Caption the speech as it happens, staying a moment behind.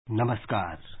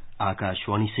नमस्कार।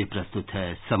 आकाशवाणी से प्रस्तुत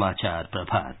है समाचार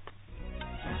प्रभात।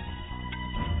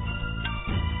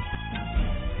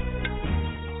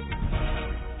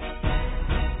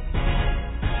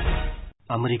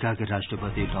 अमेरिका के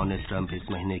राष्ट्रपति डोनाल्ड ट्रंप इस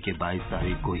महीने की 22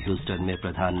 तारीख को ह्यूस्टन में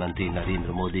प्रधानमंत्री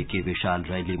नरेंद्र मोदी की विशाल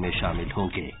रैली में शामिल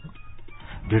होंगे।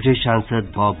 ब्रिटिश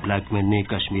सांसद बॉब ब्लैकमैन ने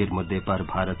कश्मीर मुद्दे पर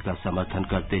भारत का समर्थन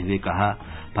करते हुए कहा,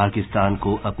 पाकिस्तान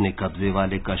को अपने कब्जे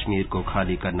वाले कश्मीर को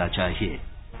खाली करना चाहिए।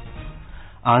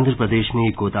 आंध्र प्रदेश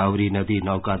में गोदावरी नदी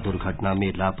नौका दुर्घटना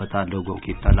में लापता लोगों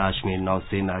की तलाश में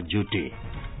नौसेना जुटी।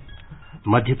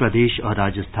 मध्य प्रदेश और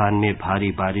राजस्थान में भारी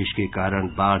बारिश के कारण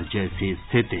बाढ़ जैसी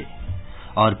स्थिति।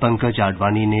 और पंकज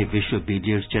आडवाणी ने विश्व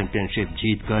बिलियर्ड्स चैंपियनशिप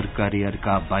जीतकर करियर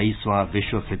का 22वां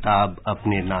विश्व खिताब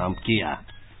अपने नाम किया।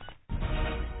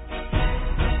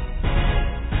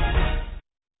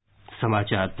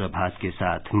 समाचार प्रभात के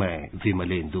साथ मैं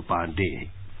विमलेंदु पांडे।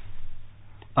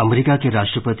 अमेरिका के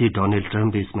राष्ट्रपति डोनाल्ड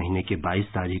ट्रंप इस महीने की 22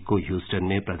 तारीख को ह्यूस्टन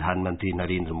में प्रधानमंत्री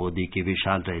नरेंद्र मोदी की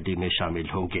विशाल रैली में शामिल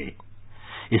होंगे।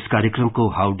 इस कार्यक्रम को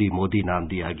हाउडी मोदी नाम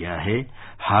दिया गया है।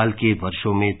 हाल के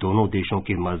वर्षों में दोनों देशों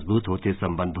के मजबूत होते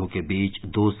संबंधों के बीच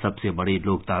दो सबसे बड़े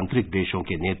लोकतांत्रिक देशों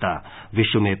के नेता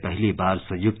विश्व में पहली बार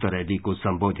संयुक्त रैली को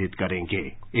संबोधित करेंगे।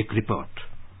 एक रिपोर्ट।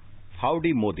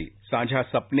 हाउडी मोदी साझा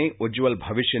सपने उज्जवल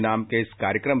भविष्य नाम के इस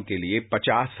कार्यक्रम के लिए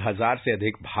 50,000 से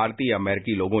अधिक भारतीय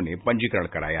अमेरिकी लोगों ने पंजीकरण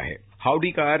कराया है।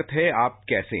 हाउडी का अर्थ है आप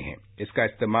कैसे हैं। इसका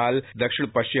इस्तेमाल दक्षिण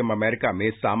पश्चिम अमेरिका में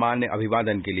सामान्य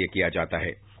अभिवादन के लिए किया जाता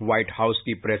है। व्हाइट हाउस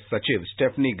की प्रेस सचिव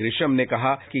स्टेफनी ग्रिशम ने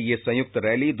कहा कि ये संयुक्त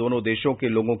रैली दोनों देशों के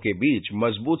लोगों के बीच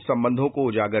मजबूत संबंधों को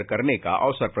उजागर करने का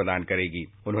अवसर प्रदान करेगी।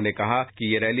 उन्होंने कहा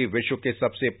कि ये रैली विश्व के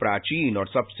सबसे प्राचीन और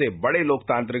सबसे बड़े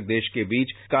लोकतांत्रिक देश के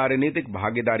बीच कार्यनीतिक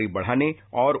भागीदारी बढ़ाने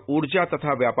और ऊर्जा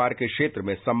तथा व्यापार के क्षेत्र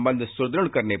में संबंध सुदृढ़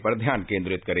करने पर ध्यान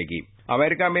केंद्रित करेगी।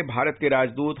 अमेरिका में भारत के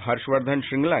राजदूत हर्षवर्धन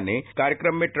श्रृंगला ने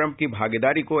कार्यक्रम में ट्रंप की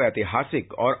भागीदारी को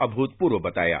ऐतिहासिक और अभूतपूर्व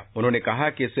बताया। उन्होंने कहा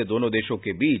कि इससे दोनों देशों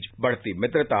के बीच बढ़ती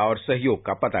मित्रता और सहयोग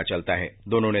का पता चलता है।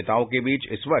 दोनों नेताओं के बीच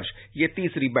इस वर्ष ये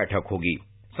तीसरी बैठक होगी।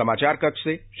 समाचार कक्ष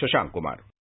से शशांक कुमार।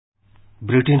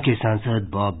 ब्रिटेन के सांसद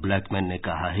बॉब ब्लैकमैन ने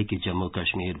कहा है कि जम्मू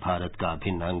कश्मीर भारत का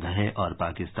अभिन्न अंग है और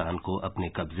पाकिस्तान को अपने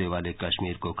कब्जे वाले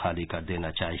कश्मीर को खाली कर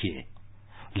देना चाहिए।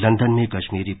 लंदन में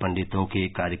कश्मीरी पंडितों के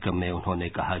कार्यक्रम में उन्होंने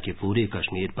कहा कि पूरे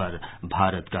कश्मीर पर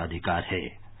भारत का अधिकार है।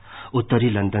 उत्तरी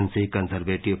लंदन से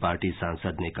कंजरवेटिव पार्टी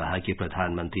सांसद ने कहा कि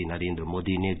प्रधानमंत्री नरेंद्र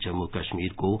मोदी ने जम्मू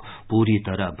कश्मीर को पूरी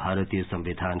तरह भारतीय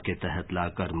संविधान के तहत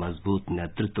लाकर मजबूत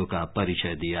नेतृत्व का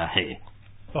परिचय दिया है।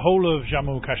 The whole of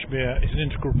Jammu Kashmir is an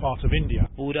integral part of India.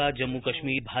 पूरा जम्मू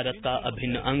कश्मीर भारत का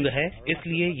अभिन्न अंग है,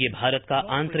 इसलिए ये भारत का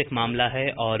आंतरिक मामला है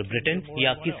और ब्रिटेन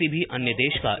या किसी भी अन्य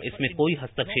देश का इसमें कोई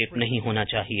हस्तक्षेप नहीं होना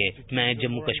चाहिए। मैं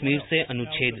जम्मू कश्मीर से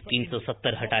अनुच्छेद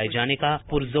 370 हटाए जाने का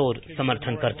पुरजोर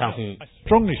समर्थन करता हूँ।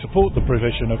 Strongly support the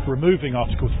provision of removing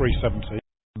Article 370.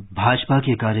 Bhajpa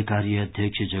के कार्यकारी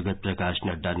अध्यक्ष जगत प्रकाश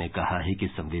नड्डा ने कहा है कि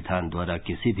संविधान द्वारा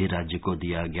किसी भी राज्य को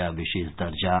दिया गया विशेष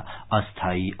दर्जा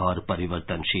अस्थायी और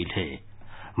परिवर्तनशील है।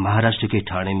 महाराष्ट्र के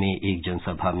ठाणे में एक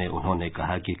जनसभा में उन्होंने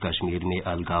कहा कि कश्मीर में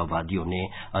अलगाववादियों ने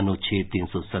अनुच्छेद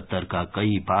 370 का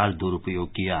कई बार दुरुपयोग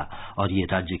किया और ये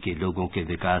राज्य के लोगों के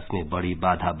विकास में बड़ी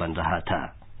बाधा बन रहा था।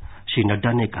 श्री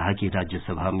नड्डा ने कहा कि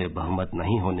राज्यसभा में बहुमत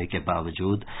नहीं होने के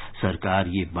बावजूद सरकार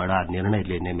ये बड़ा निर्णय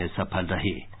लेने में सफल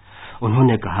रही।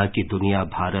 उन्होंने कहा कि दुनिया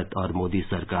भारत और मोदी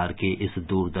सरकार के इस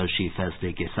दूरदर्शी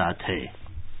फैसले के साथ है।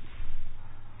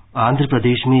 आंध्र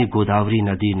प्रदेश में गोदावरी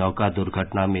नदी नौका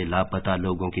दुर्घटना में लापता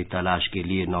लोगों की तलाश के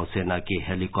लिए नौसेना के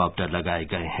हेलीकॉप्टर लगाए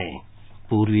गए हैं।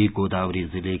 पूर्वी गोदावरी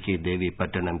जिले के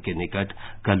देवीपट्टनम के निकट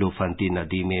कल्लुफंती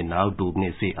नदी में नाव डूबने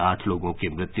से 8 लोगों की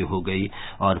मृत्यु हो गई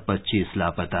और 25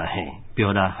 लापता हैं।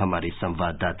 ब्यौरा हमारे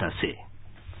संवाददाता से।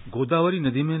 गोदावरी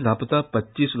नदी में लापता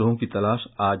 25 लोगों की तलाश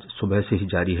आज सुबह से ही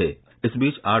जारी है। इस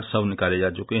बीच 8 शव निकाले जा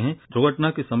चुके हैं। दुर्घटना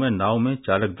के समय नाव में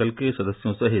चालक दल के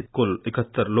सदस्यों सहित कुल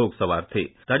 71 लोग सवार थे।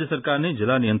 राज्य सरकार ने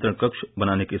जिला नियंत्रण कक्ष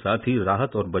बनाने के साथ ही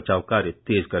राहत और बचाव कार्य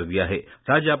तेज कर दिया है।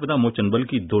 राज्य आपदा मोचन बल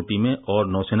की 2 टीमें और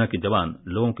नौसेना के जवान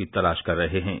लोगों की तलाश कर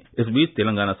रहे हैं। इस बीच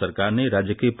तेलंगाना सरकार ने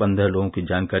राज्य के 15 लोगों की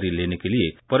जानकारी लेने के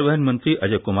लिए परिवहन मंत्री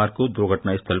अजय कुमार को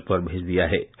दुर्घटना स्थल पर भेज दिया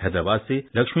है। हैदराबाद से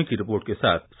लक्ष्मी की रिपोर्ट के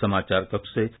साथ समाचार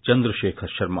कक्ष से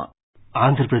चंद्रशेखर शर्मा।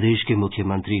 आंध्र प्रदेश के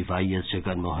मुख्यमंत्री वाईएस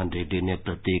जगनमोहन रेड्डी ने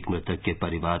प्रत्येक मृतक के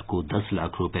परिवार को 10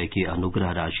 लाख रुपए की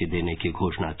अनुग्रह राशि देने की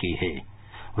घोषणा की है।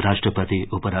 राष्ट्रपति,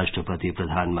 उपराष्ट्रपति,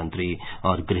 प्रधानमंत्री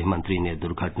और गृहमंत्री ने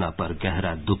दुर्घटना पर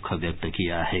गहरा दुख व्यक्त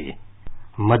किया है।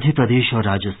 मध्य प्रदेश और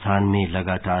राजस्थान में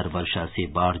लगातार वर्षा से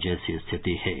बाढ़ जैसी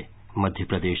स्थिति है। मध्य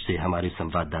प्रदेश से हमारे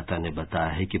संवाददाता ने बताया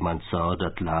है कि मंदसौर,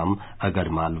 रतलाम,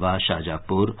 आगरमालवा,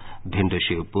 शाजापुर, भिंड,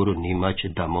 शिवपुर, नीमच,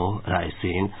 दमोह,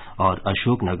 रायसेन और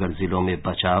अशोकनगर जिलों में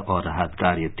बचाव और राहत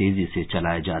कार्य तेजी से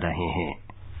चलाए जा रहे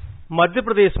हैं। मध्य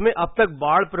प्रदेश में अब तक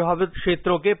बाढ़ प्रभावित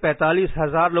क्षेत्रों के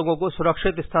 45,000 लोगों को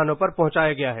सुरक्षित स्थानों पर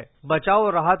पहुंचाया गया है। बचाव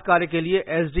और राहत कार्य के लिए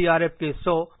एसडीआरएफ के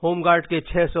 100, होमगार्ड के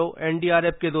 600,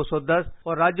 एनडीआरएफ के 210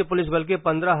 और राज्य पुलिस बल के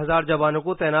 15,000 जवानों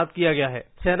को तैनात किया गया है।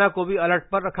 सेना को भी अलर्ट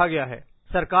पर रखा गया है।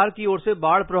 सरकार की ओर से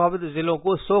बाढ़ प्रभावित जिलों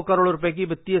को 100 करोड़ रुपए की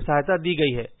वित्तीय सहायता दी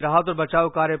गई है। राहत और बचाव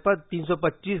कार्य पर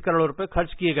 325 करोड़ रुपए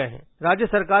खर्च किए गए हैं। राज्य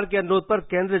सरकार के अनुरोध पर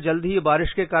केंद्र जल्द ही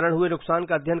बारिश के कारण हुए नुकसान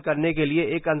का अध्ययन करने के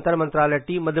लिए एक अंतर मंत्रालय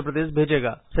टीम मध्य प्रदेश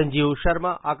भेजेगा। संजीव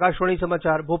शर्मा, आकाशवाणी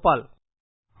समाचार, भोपाल।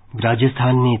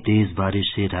 राजस्थान में तेज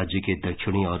बारिश से राज्य के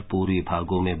दक्षिणी और पूर्वी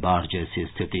भागों में बाढ़ जैसी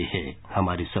स्थिति है।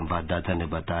 हमारी संवाददाता ने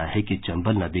बताया है कि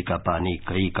चंबल नदी का पानी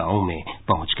कई गांवों में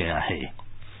पहुंच गया है।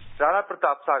 राणा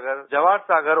प्रताप सागर, जवाहर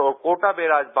सागर और कोटा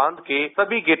बैराज बांध के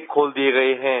सभी गेट खोल दिए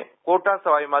गए हैं। कोटा,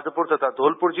 सवाई माधोपुर तथा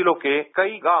धौलपुर जिलों के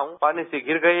कई गांव पानी से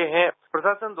घिर गए हैं।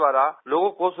 प्रशासन द्वारा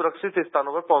लोगों को सुरक्षित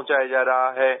स्थानों पर पहुंचाया जा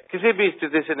रहा है। किसी भी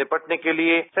स्थिति से निपटने के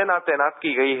लिए सेना तैनात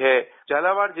की गई है।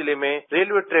 झालावाड़ जिले में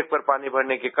रेलवे ट्रैक पर पानी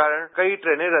भरने के कारण कई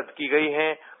ट्रेनें रद्द की गई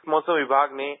हैं। मौसम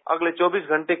विभाग ने अगले 24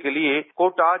 घंटे के लिए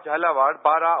कोटा, झालावाड़,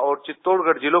 बारां और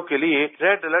चित्तौड़गढ़ जिलों के लिए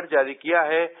रेड अलर्ट जारी किया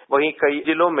है। वहीं कई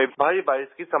जिलों में भारी बारिश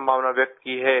की संभावना व्यक्त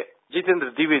की है। जितेंद्र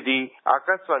द्विवेदी,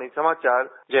 आकाशवाणी समाचार,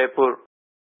 जयपुर।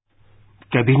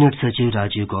 कैबिनेट सचिव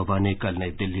राजीव गौबा ने कल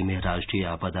नई दिल्ली में राष्ट्रीय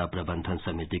आपदा प्रबंधन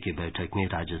समिति की बैठक में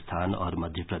राजस्थान और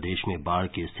मध्य प्रदेश में बाढ़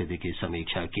की स्थिति की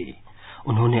समीक्षा की।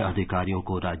 उन्होंने अधिकारियों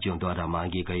को राज्यों द्वारा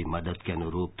मांगी गई मदद के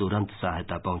अनुरूप तुरंत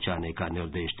सहायता पहुंचाने का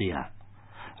निर्देश दिया।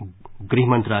 गृह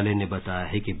मंत्रालय ने बताया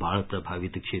है कि बाढ़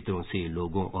प्रभावित क्षेत्रों से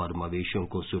लोगों और मवेशियों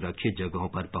को सुरक्षित जगहों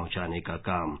पर पहुंचाने का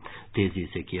काम तेजी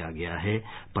से किया गया है।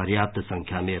 पर्याप्त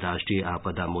संख्या में राष्ट्रीय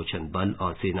आपदा मोचन बल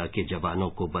और सेना के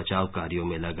जवानों को बचाव कार्यों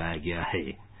में लगाया गया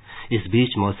है। इस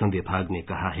बीच मौसम विभाग ने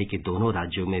कहा है कि दोनों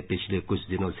राज्यों में पिछले कुछ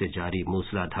दिनों से जारी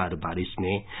मूसलाधार बारिश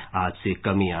में आज से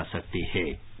कमी आ सकती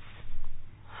है।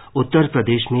 उत्तर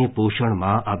प्रदेश में पोषण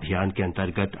माह अभियान के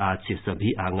अंतर्गत आज से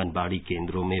सभी आंगनबाड़ी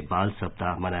केंद्रों में बाल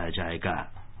सप्ताह मनाया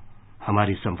जाएगा।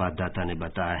 हमारी संवाददाता ने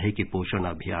बताया है कि पोषण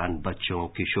अभियान बच्चों,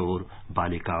 किशोर,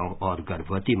 बालिकाओं और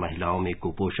गर्भवती महिलाओं में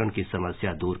कुपोषण की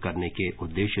समस्या दूर करने के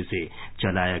उद्देश्य से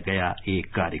चलाया गया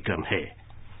एक कार्यक्रम है।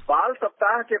 बाल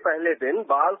सप्ताह के पहले दिन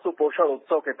बाल सुपोषण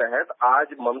उत्सव के तहत आज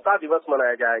ममता दिवस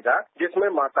मनाया जाएगा, जिसमें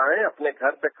माताएं अपने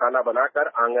घर से खाना बनाकर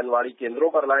आंगनवाड़ी केंद्रों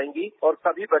पर लाएंगी और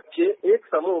सभी बच्चे एक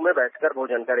समूह में बैठकर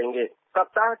भोजन करेंगे।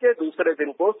 सप्ताह के दूसरे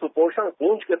दिन को सुपोषण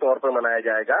गूंज के तौर पर मनाया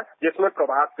जाएगा, जिसमें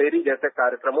प्रभात फेरी जैसे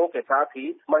कार्यक्रमों के साथ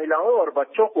ही महिलाओं और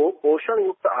बच्चों को पोषण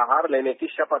युक्त आहार लेने की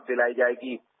शपथ दिलाई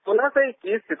जाएगी। 16 से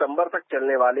 21 सितंबर तक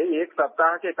चलने वाले एक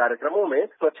सप्ताह के कार्यक्रमों में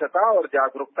स्वच्छता और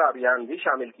जागरूकता अभियान भी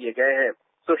शामिल किए गए हैं।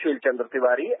 सुशील चंद्र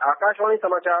तिवारी, आकाशवाणी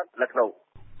समाचार, लखनऊ।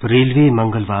 रेलवे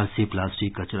मंगलवार से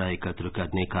प्लास्टिक कचरा एकत्र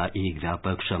करने का एक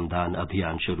व्यापक श्रमदान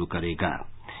अभियान शुरू करेगा।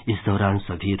 इस दौरान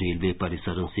सभी रेलवे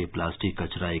परिसरों से प्लास्टिक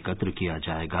कचरा एकत्र किया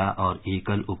जाएगा और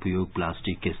एकल उपयोग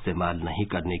प्लास्टिक के इस्तेमाल नहीं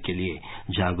करने के लिए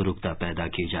जागरूकता पैदा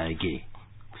की जाएगी।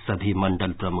 सभी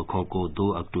मंडल प्रमुखों को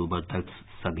 2 अक्टूबर तक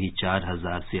सभी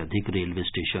 4000 से अधिक रेलवे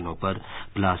स्टेशनों पर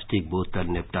प्लास्टिक बोतल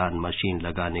निपटान मशीन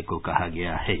लगाने को कहा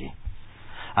गया है।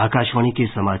 आकाशवाणी के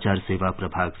समाचार सेवा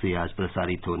प्रभाग से आज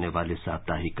प्रसारित होने वाले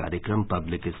साप्ताहिक कार्यक्रम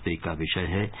पब्लिक स्पीक का विषय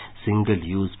है सिंगल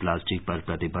यूज प्लास्टिक पर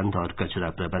प्रतिबंध और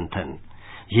कचरा प्रबंधन।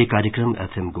 ये कार्यक्रम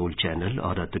एफएम गोल्ड चैनल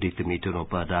और अतिरिक्त मीटरों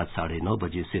पर रात 9:30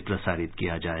 बजे से प्रसारित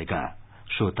किया जाएगा।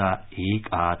 श्रोता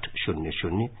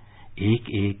 1800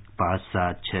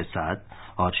 115767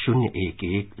 और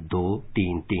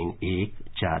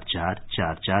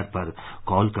 01123314444 पर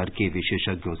कॉल करके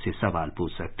विशेषज्ञों से सवाल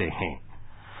पूछ सकते हैं।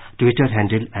 Twitter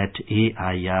handle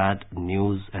 @AIR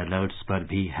news alerts पर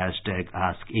भी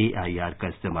 #AskAIR का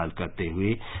इस्तेमाल करते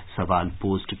हुए सवाल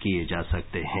पोस्ट किए जा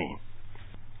सकते हैं।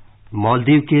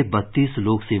 मालदीव के 32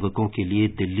 लोक सेवकों के लिए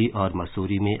दिल्ली और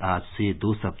मसूरी में आज से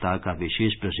 2 सप्ताह का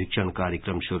विशेष प्रशिक्षण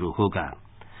कार्यक्रम शुरू होगा।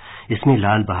 इसमें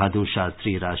लाल बहादुर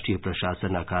शास्त्री राष्ट्रीय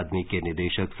प्रशासन अकादमी के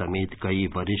निदेशक समेत कई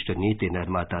वरिष्ठ नीति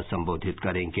निर्माता संबोधित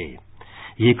करेंगे।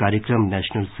 ये कार्यक्रम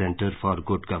national centre for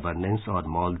good governance और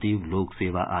मालदीव लोक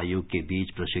सेवा आयोग के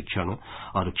बीच प्रशिक्षण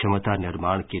और क्षमता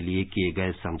निर्माण के लिए किए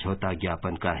गए समझौता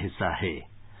ज्ञापन का हिस्सा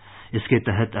है। इसके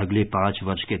तहत अगले 5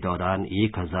 वर्ष के दौरान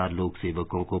 1000 लोक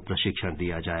सेवकों को प्रशिक्षण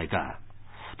दिया जाएगा।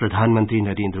 प्रधानमंत्री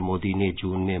नरेंद्र मोदी ने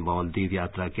जून में मालदीव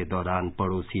यात्रा के दौरान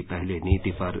पड़ोसी पहले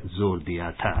नीति पर जोर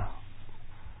दिया था।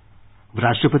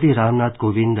 राष्ट्रपति रामनाथ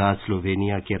कोविंद आज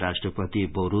स्लोवेनिया के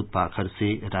राष्ट्रपति बोरुत पाखर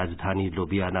से राजधानी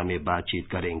लुबियाना में बातचीत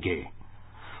करेंगे।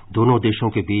 दोनों देशों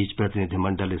के बीच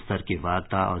प्रतिनिधिमंडल स्तर की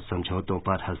वार्ता और समझौतों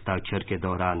पर हस्ताक्षर के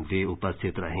दौरान वे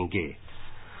उपस्थित रहेंगे।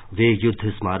 वे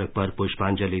युद्ध स्मारक पर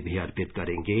पुष्पांजलि भी अर्पित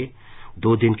करेंगे।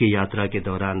 2 दिन की यात्रा के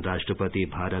दौरान राष्ट्रपति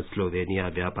भारत स्लोवेनिया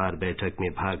व्यापार बैठक में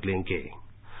भाग लेंगे।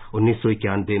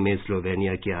 1991 में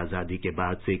स्लोवेनिया की आजादी के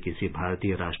बाद से किसी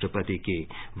भारतीय राष्ट्रपति की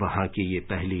वहां की ये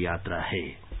पहली यात्रा है।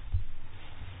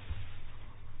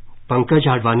 पंकज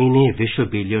आडवाणी ने विश्व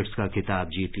बिलियर्ड्स का खिताब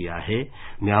जीत लिया है।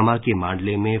 म्यांमार के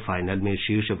मांडले में फाइनल में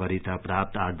शीर्ष वरीयता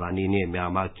प्राप्त आडवाणी ने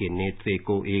म्यांमार के नेतृत्व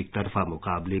को एक तरफा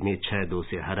मुकाबले में 6-2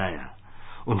 से हराया।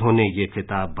 उन्होंने ये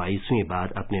खिताब 22वीं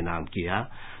बार अपने नाम किया।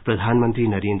 प्रधानमंत्री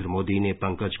नरेंद्र मोदी ने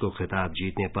पंकज को खिताब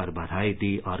जीतने पर बधाई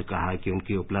दी और कहा कि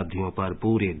उनकी उपलब्धियों पर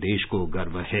पूरे देश को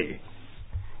गर्व है।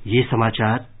 ये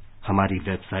समाचार हमारी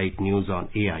वेबसाइट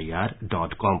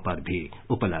newsonair.com पर भी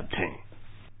उपलब्ध हैं।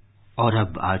 और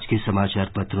अब आज के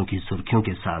समाचार पत्रों की सुर्खियों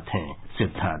के साथ हैं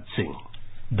सिद्धार्थ सिंह।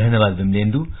 धन्यवाद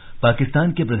विमलेंदु।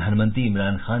 पाकिस्तान के प्रधानमंत्री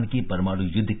इमरान खान की परमाणु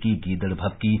युद्ध की गीदड़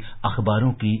भभकी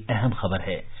अखबारों की अहम खबर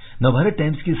है। नवभारत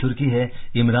टाइम्स की सुर्खी है,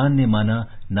 इमरान ने माना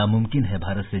नामुमकिन है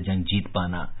भारत से जंग जीत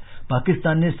पाना।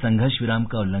 पाकिस्तान ने संघर्ष विराम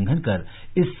का उल्लंघन कर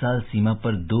इस साल सीमा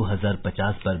पर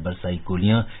 2050 पर बरसाई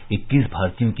गोलियां, 21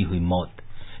 भारतीयों की हुई मौत।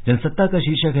 जनसत्ता का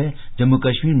शीर्षक है, जम्मू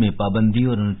कश्मीर में पाबंदी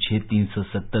और अनुच्छेद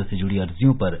 370 से जुड़ी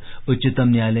अर्जियों पर उच्चतम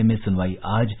न्यायालय में सुनवाई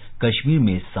आज, कश्मीर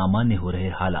में सामान्य हो रहे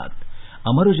हालात।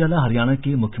 अमर उजाला हरियाणा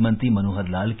के मुख्यमंत्री मनोहर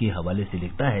लाल के हवाले से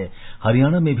लिखता है,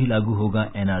 हरियाणा में भी लागू होगा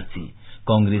एनआरसी।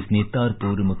 कांग्रेस नेता और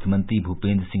पूर्व मुख्यमंत्री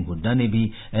भूपेंद्र सिंह हुड्डा ने भी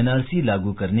एनआरसी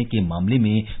लागू करने के मामले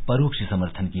में परोक्ष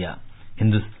समर्थन किया।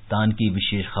 हिंदुस्तान की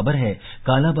विशेष खबर है,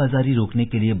 कालाबाजारी रोकने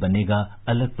के लिए बनेगा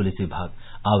अलग पुलिस विभाग।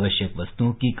 आवश्यक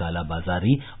वस्तुओं की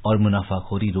कालाबाजारी और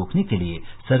मुनाफाखोरी रोकने के लिए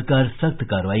सरकार सख्त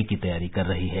कार्रवाई की तैयारी कर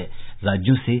रही है।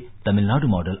 राज्यों से तमिलनाडु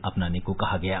मॉडल अपनाने को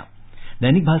कहा गया।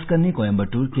 दैनिक भास्कर ने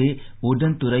कोयम्बटूर के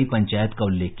ओडनतुरई पंचायत का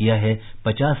उल्लेख किया है,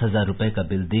 50,000 रुपए का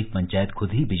बिल देख पंचायत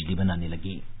खुद ही बिजली बनाने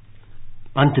लगी।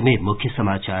 अंत में मुख्य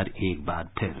समाचार एक बार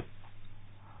फिर।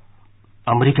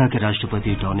 अमेरिका के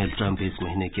राष्ट्रपति डोनाल्ड ट्रंप इस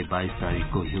महीने की 22 तारीख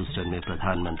को ह्यूस्टन में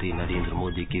प्रधानमंत्री नरेंद्र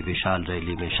मोदी की विशाल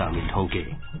रैली में शामिल होंगे।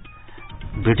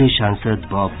 ब्रिटिश सांसद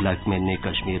बॉब ब्लैकमैन ने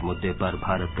कश्मीर मुद्दे पर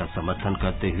भारत का समर्थन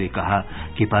करते हुए कहा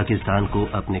कि पाकिस्तान को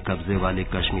अपने कब्जे वाले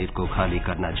कश्मीर को खाली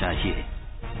करना चाहिए।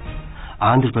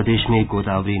 आंध्र प्रदेश में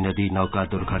गोदावरी नदी नौका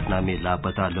दुर्घटना में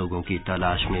लापता लोगों की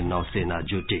तलाश में नौसेना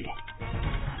जुटी।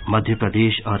 मध्य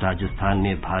प्रदेश और राजस्थान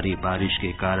में भारी बारिश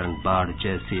के कारण बाढ़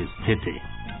जैसी स्थिति।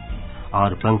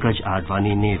 और पंकज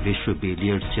आडवाणी ने विश्व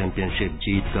बिलियर्ड्स चैंपियनशिप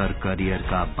जीतकर करियर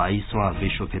का 22वां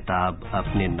विश्व खिताब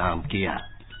अपने नाम किया।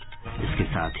 इसके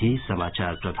साथ ही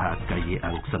समाचार प्रभात का ये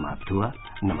अंक समाप्त हुआ।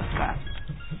 नमस्कार।